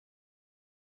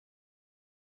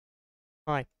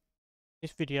Hi, in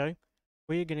this video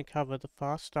we are going to cover the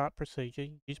fast start procedure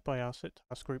used by us at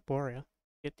Task Group Warrior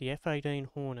to get the F-18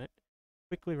 Hornet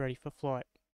quickly ready for flight.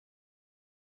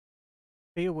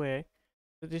 Be aware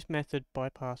that this method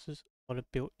bypasses a lot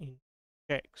of built-in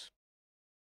checks,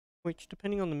 which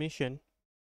depending on the mission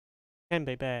can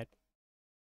be bad.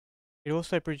 It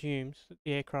also presumes that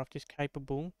the aircraft is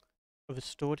capable of a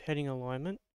stored heading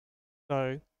alignment,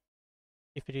 so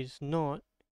if it is not,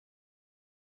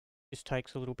 this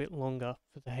takes a little bit longer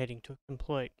for the heading to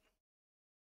complete.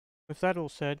 With that all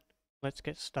said, let's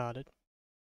get started.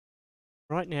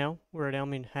 Right now, we're at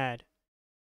Al Had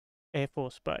Air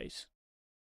Force Base.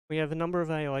 We have a number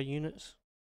of AI units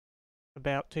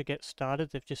about to get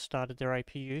started. They've just started their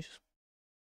APUs.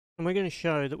 And we're going to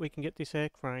show that we can get this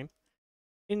airframe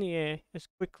in the air as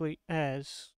quickly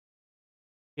as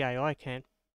the AI can.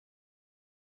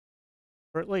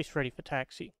 Or at least ready for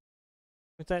taxi.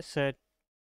 With that said,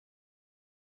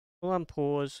 we'll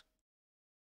unpause,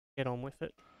 get on with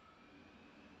it.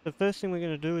 The first thing we're going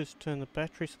to do is turn the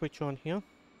battery switch on here.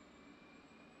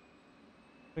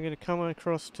 We're going to come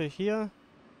across to here,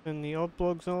 turn the odd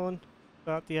blogs on,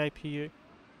 start the APU.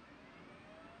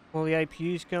 While the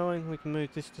APU is going, we can move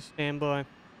this to standby.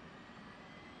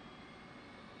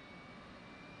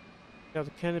 Now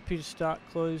the canopy to start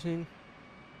closing.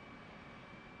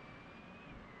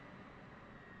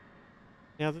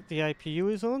 Now that the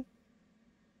APU is on,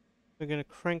 we're going to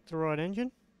crank the right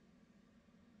engine.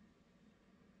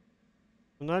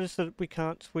 You'll notice that we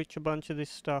can't switch a bunch of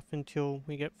this stuff until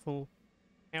we get full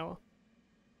power.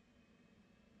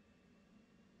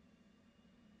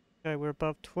 Okay, we're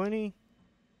above 20.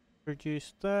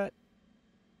 Reduce that.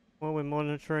 While we're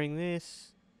monitoring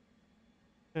this,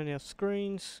 turn our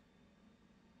screens.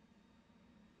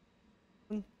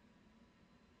 Then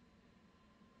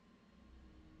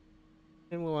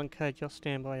we'll uncage our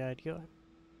standby ADI.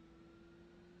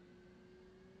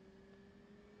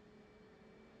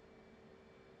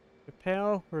 For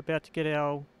power, we're about to get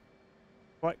our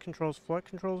flight controls warning.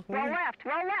 Roll left,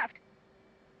 roll left.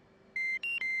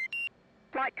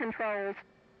 Flight controls.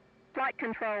 Flight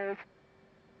controls.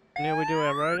 Now we do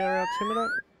our radar altimeter.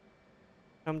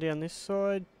 Come down this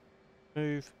side,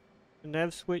 move the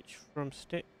nav switch from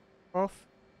off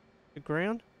to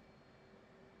ground.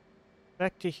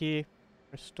 Back to here,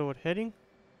 restored heading.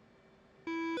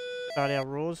 Start our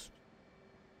RAWs.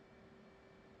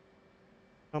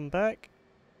 Come back.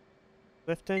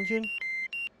 Left engine.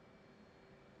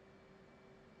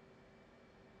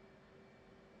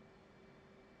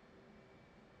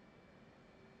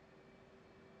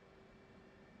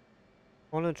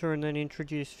 Monitor and then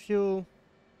introduce fuel.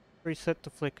 Reset the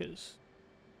flickers.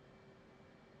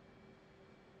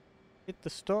 Hit the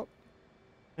stop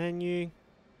menu.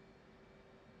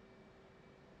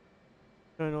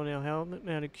 Turn on our helmet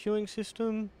mounted queuing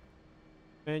system.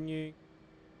 Menu.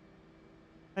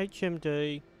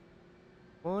 HMD.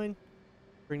 Line.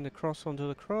 Bring the cross onto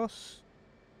the cross.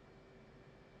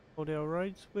 Hold our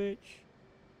road switch.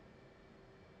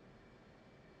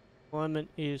 Alignment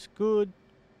is good.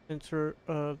 Sensor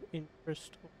of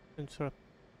interest. Sensor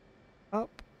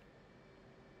up.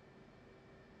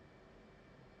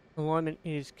 Alignment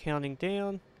is counting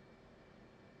down.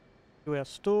 Do our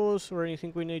stores or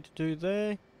anything we need to do there.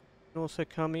 And also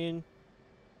come in,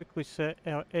 quickly set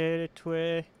our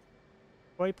air-to-air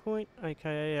waypoint,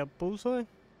 aka our bullseye.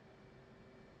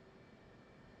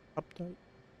 Update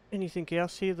anything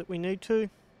else here that we need to.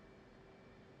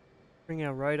 Bring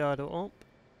our radar to OMP.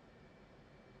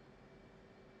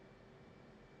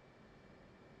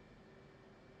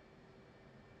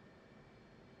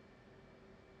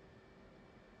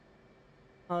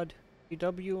 HUD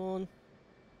TGW on.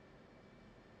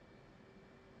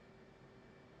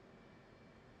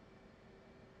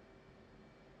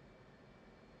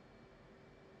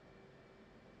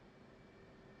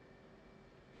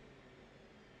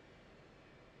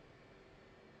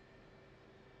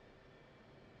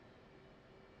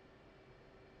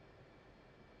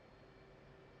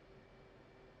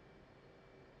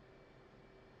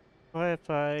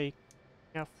 IFA,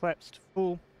 our flaps to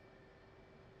full,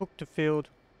 hook to field,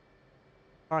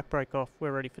 park brake off,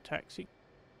 we're ready for taxi.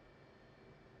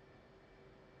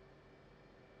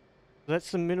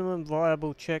 That's the minimum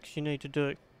viable checks you need to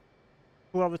do.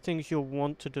 Two other things you'll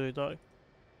want to do though.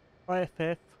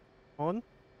 IFF on,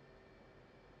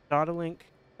 data link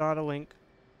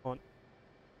on.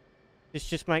 This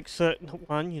just makes certain that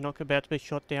one, you're not about to be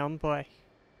shot down by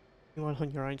anyone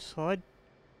on your own side.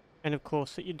 And of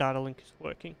course that your data link is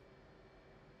working.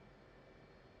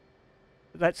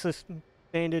 That's the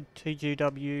standard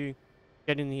TGW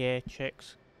get in the air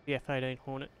checks, the F-18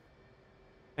 Hornet.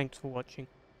 Thanks for watching.